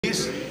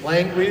Greece,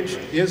 language,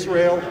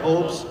 Israel,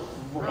 hopes.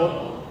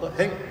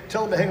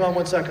 Tell them to hang on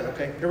 1 second,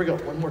 okay? Here we go,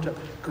 one more time.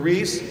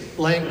 Greece,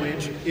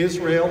 language,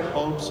 Israel,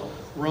 hopes,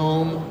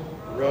 Rome,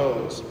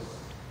 rose.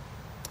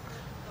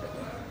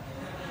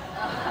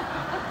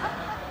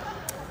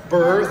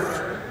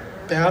 Birth,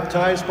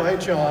 baptized by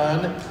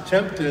John,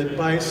 tempted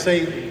by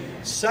Satan.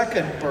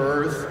 Second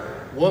birth,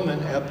 woman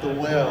at the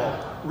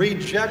well.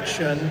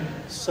 Rejection,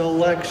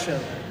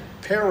 selection.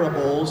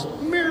 Parables,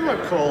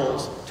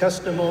 miracles.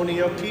 Testimony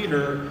of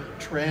Peter,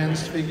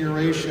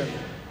 transfiguration.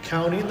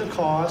 Counting the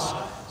cost,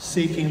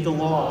 seeking the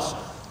lost.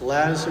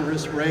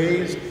 Lazarus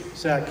raised,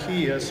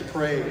 Zacchaeus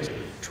praised.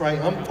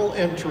 Triumphal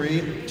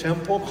entry,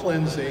 temple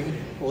cleansing,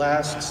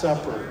 Last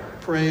Supper.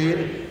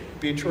 Prayed,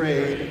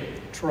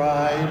 betrayed,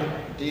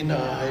 tried,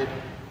 denied,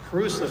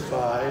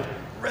 crucified,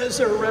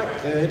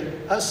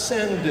 resurrected,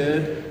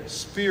 ascended,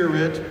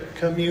 Spirit,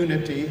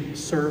 community,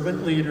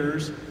 servant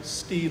leaders,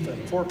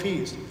 Stephen. 4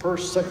 P's.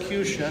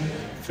 Persecution,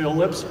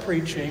 Philip's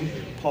preaching,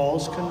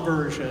 Paul's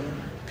conversion,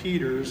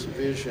 Peter's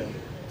vision.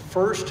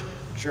 First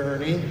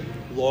journey,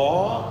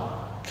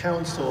 law,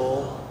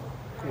 counsel,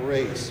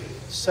 grace.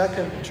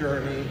 Second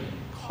journey,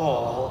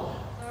 call.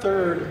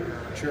 Third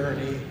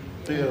journey,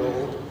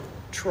 build.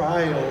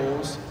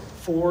 Trials.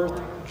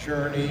 Fourth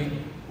journey,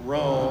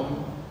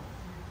 Rome.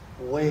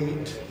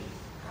 Wait,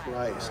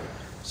 Christ.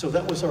 So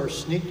that was our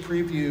sneak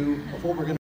preview of what we're going to